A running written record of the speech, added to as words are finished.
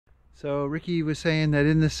So Ricky was saying that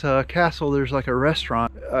in this castle there's like a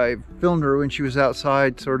restaurant. I filmed her when she was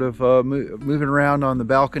outside sort of moving around on the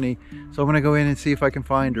balcony. So I'm gonna go in and see if I can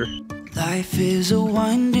find her. Life is a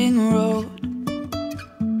winding road,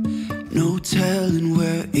 no telling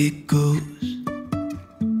where it goes.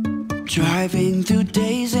 Driving through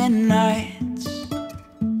days and nights,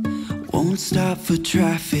 won't stop for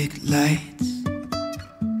traffic lights.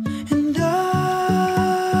 And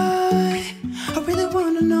I really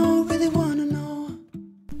wanna know, really wanna know.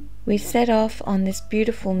 We set off on this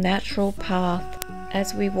beautiful natural path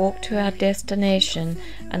as we walked to our destination,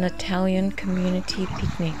 an Italian community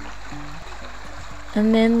picnic.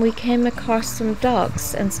 And then we came across some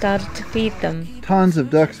ducks and started to feed them. Tons of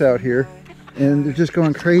ducks out here, and they're just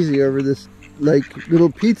going crazy over this like little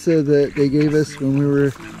pizza that they gave us when we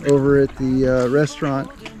were over at the restaurant,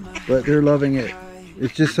 but they're loving it.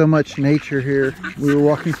 It's just so much nature here. We were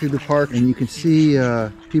walking through the park and you can see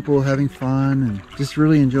people having fun and just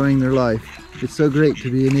really enjoying their life. It's so great to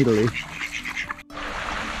be in Italy.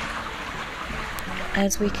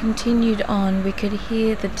 As we continued on, we could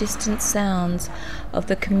hear the distant sounds of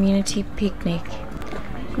the community picnic.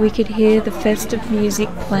 We could hear the festive music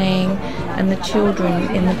playing and the children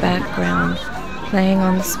in the background playing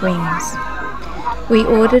on the swings. We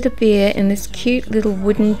ordered a beer in this cute little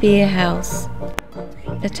wooden beer house.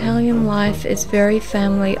 Italian life is very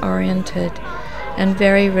family oriented and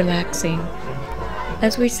very relaxing.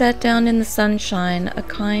 As we sat down in the sunshine, a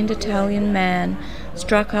kind Italian man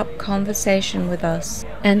struck up conversation with us,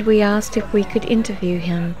 and we asked if we could interview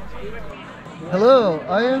him. Hello,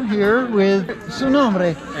 I am here with su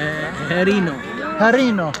nombre? Harino.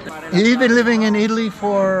 Harino. You've been living in Italy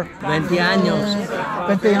for 20 años.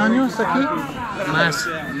 20 años aquí? Más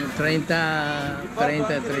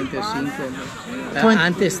 35.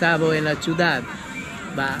 Antes estaba en la ciudad.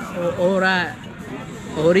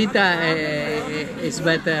 Ahorita it's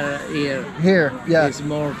better here. Here, yeah. It's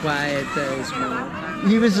more quiet. It's more...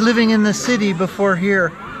 He was living in the city before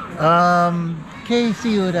here. ¿Qué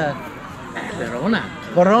ciudad? Verona.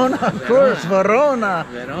 Verona, of course, Verona.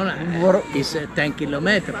 Verona is 10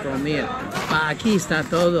 kilometers from here. Aquí está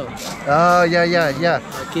todo. Oh, yeah.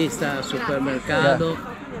 Aquí está supermercado,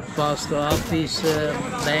 post office,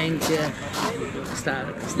 bank, está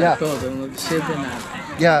todo, no sirve nada.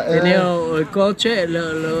 Tenía el coche,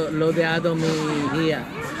 lo dejado mi hija.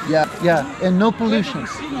 Yeah, and no pollution.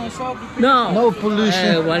 No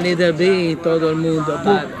pollution. One little bit, todo el mundo.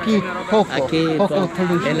 Aquí, poco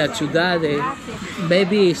pollution. En la ciudad,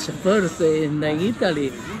 maybe it's first in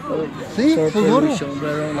Italy. Sí, for pollution,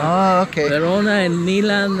 Verona. Ah, okay. Verona and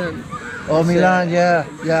Milan. Oh, Milan, yeah.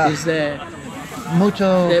 Is the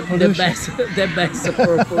pollution. The best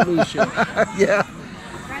for pollution. Yeah.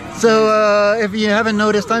 So, if you haven't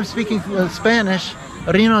noticed, I'm speaking Spanish.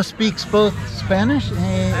 Rino speaks both Spanish,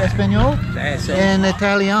 español, and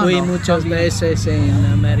Italiano. Fui muchas veces en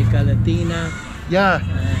América Latina. Yeah.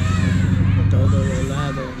 Todos los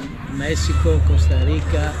lados. México, Costa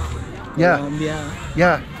Rica, Colombia.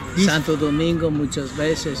 Yeah. Santo Domingo muchas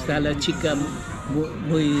veces. Está la chica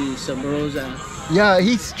muy sabrosa. Yeah,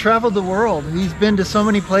 he's traveled the world. He's been to so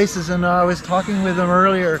many places, and I was talking with him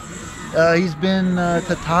earlier. He's been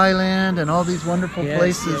to Thailand and all these wonderful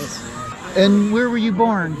places. Yes. And where were you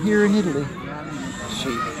born? Here in Italy? Sí.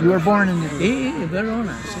 You were born in Italy? Sí,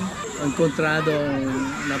 Verona, sí. Ho incontrato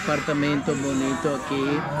un appartamento bonito aquí.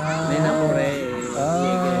 Me enamoré.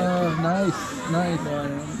 Oh, nice.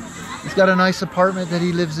 He's got a nice apartment that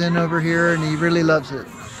he lives in over here, and he really loves it.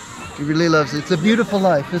 It's a beautiful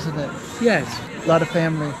life, isn't it? Yes. A lot of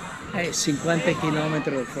family. 50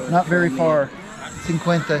 kilometers from Not very far.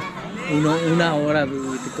 50. Una hora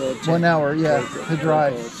with coach. 1 hour, yeah, to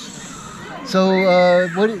drive. So,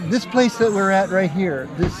 this place that we're at right here,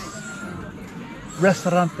 this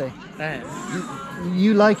restaurante,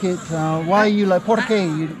 you like it? Why you like? ¿Por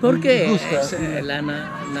qué? Porque la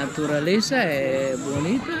naturaleza es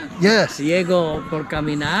bonita. Yes. Llego por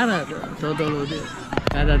caminar todos los días,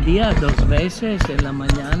 cada día 2 veces, en la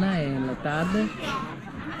mañana y en la tarde.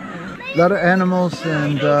 A lot of animals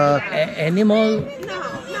and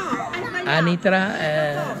Anitra,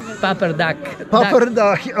 pupper duck.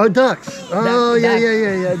 Oh, ducks. Oh,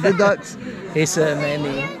 yeah. The ducks. It's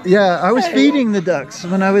many. Yeah, I was feeding the ducks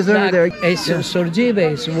when I was over there. It's sorgive,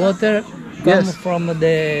 it's water comes from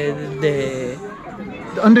the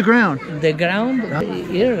underground. The ground.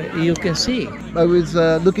 Here you can see. I was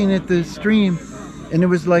looking at the stream, and it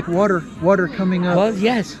was like water coming up. Well,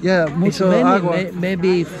 yes. Yeah, mucho agua.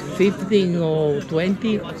 Maybe 15 or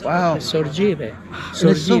 20. Wow. Sorgive. And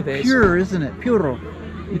it's so pure, isn't it? Puro.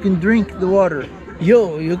 You can drink the water.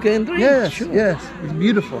 You can drink. Yes, sure. Yes. It's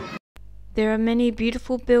beautiful. There are many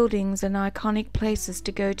beautiful buildings and iconic places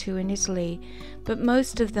to go to in Italy, but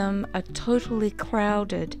most of them are totally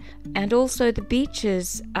crowded, and also the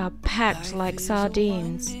beaches are packed like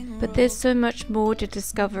sardines. But there's so much more to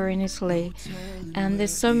discover in Italy, and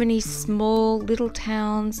there's so many small little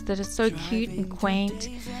towns that are so cute and quaint,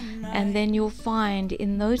 and then you'll find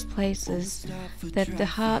in those places that the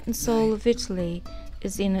heart and soul of Italy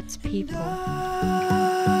is in its people.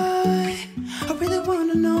 I really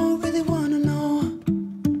wanna know,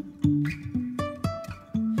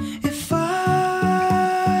 if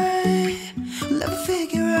I'll ever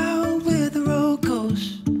figure out where the road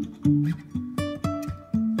goes.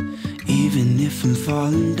 Even if I'm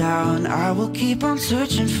falling down, I will keep on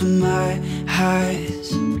searching for my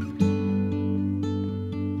highs.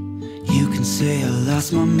 You can say I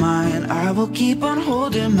lost my mind, I will keep on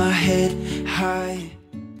holding my head high.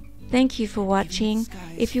 Thank you for watching.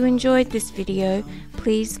 If you enjoyed this video,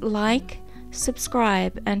 please like,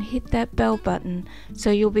 subscribe and hit that bell button so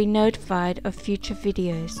you'll be notified of future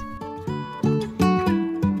videos.